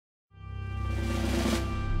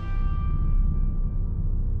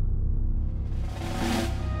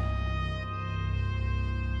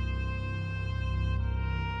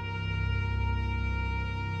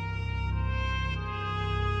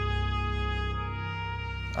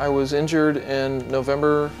I was injured in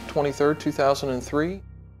November 23rd, 2003.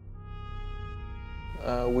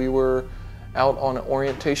 We were out on an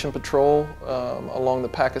orientation patrol along the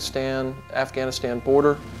Pakistan-Afghanistan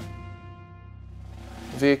border.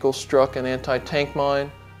 The vehicle struck an anti-tank mine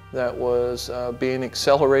that was being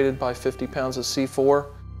accelerated by 50 pounds of C4.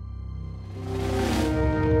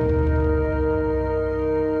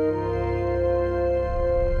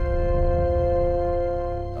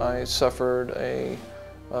 I suffered a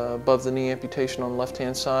above-the-knee amputation on the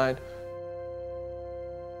left-hand side,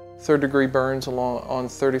 third-degree burns on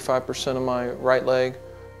 35% of my right leg,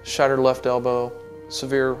 shattered left elbow,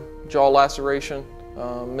 severe jaw laceration,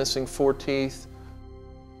 missing 4 teeth.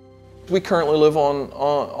 We currently live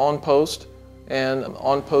on post, and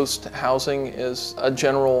on-post housing is a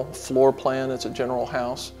general floor plan. It's a general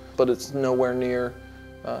house, but it's nowhere near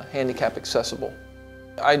handicap accessible.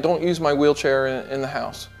 I don't use my wheelchair in the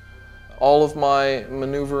house. All of my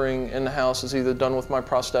maneuvering in the house is either done with my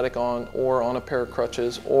prosthetic on or on a pair of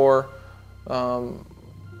crutches, or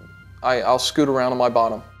I'll scoot around on my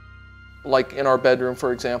bottom. Like in our bedroom,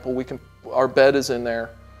 for example, our bed is in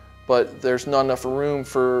there, but there's not enough room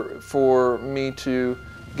for me to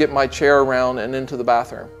get my chair around and into the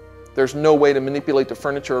bathroom. There's no way to manipulate the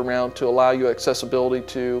furniture around to allow you accessibility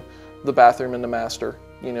to the bathroom and the master,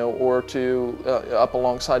 or to up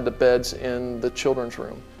alongside the beds in the children's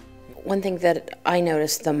room. One thing that I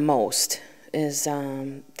noticed the most is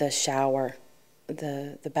the shower,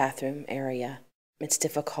 the bathroom area. It's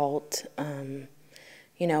difficult, when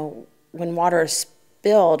water is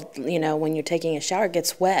spilled, when you're taking a shower, it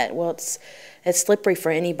gets wet. Well, it's slippery for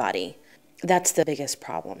anybody. That's the biggest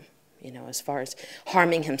problem, as far as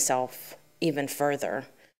harming himself even further.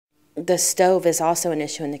 The stove is also an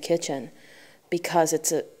issue in the kitchen because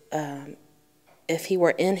it's if he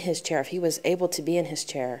were in his chair, if he was able to be in his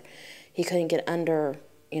chair, he couldn't get under,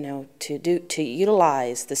 to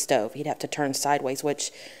utilize the stove. He'd have to turn sideways,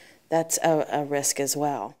 which that's a risk as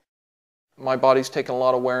well. My body's taken a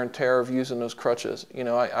lot of wear and tear of using those crutches.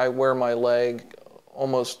 I wear my leg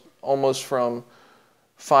almost from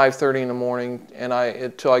 5:30 in the morning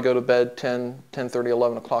until I go to bed 10:30,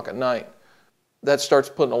 11 o'clock at night. That starts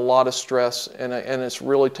putting a lot of stress, and it's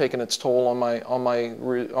really taking its toll on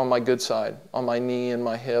my good side, on my knee and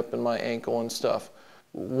my hip and my ankle and stuff.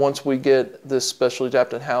 Once we get this specially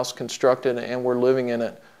adapted house constructed and we're living in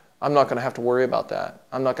it, I'm not going to have to worry about that.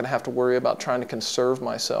 I'm not going to have to worry about trying to conserve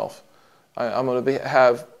myself. I'm going to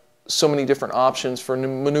have so many different options for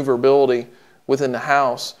maneuverability within the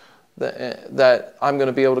house that I'm going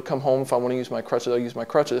to be able to come home. If I want to use my crutches, I'll use my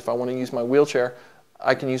crutches. If I want to use my wheelchair,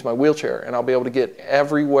 I can use my wheelchair, and I'll be able to get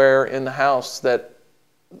everywhere in the house that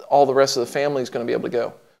all the rest of the family is going to be able to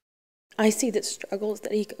go. I see the struggles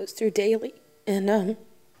that he goes through daily, and I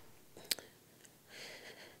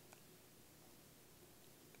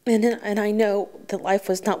know that life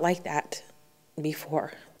was not like that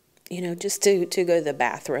before. Just to go to the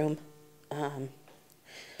bathroom,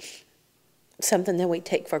 something that we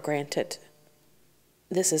take for granted.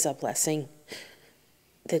 This is a blessing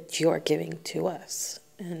that you're giving to us,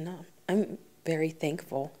 and I'm very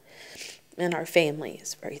thankful, and our family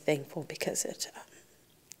is very thankful because it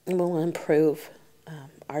will improve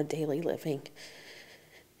our daily living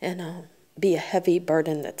and be a heavy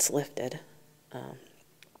burden that's lifted.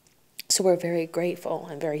 So we're very grateful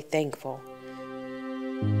and very thankful.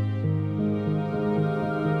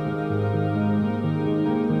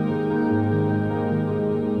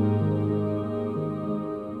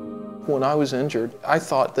 When I was injured, I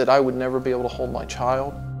thought that I would never be able to hold my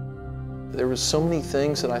child. There was so many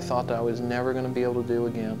things that I thought that I was never going to be able to do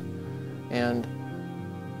again. And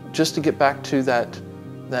just to get back to that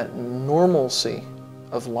normalcy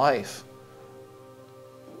of life,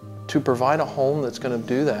 to provide a home that's going to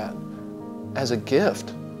do that as a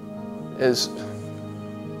gift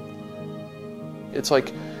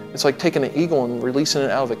it's like taking an eagle and releasing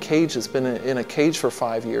it out of a cage that's been in a cage for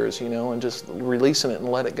 5 years, and just releasing it and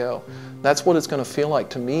let it go. That's what it's going to feel like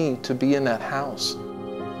to me to be in that house.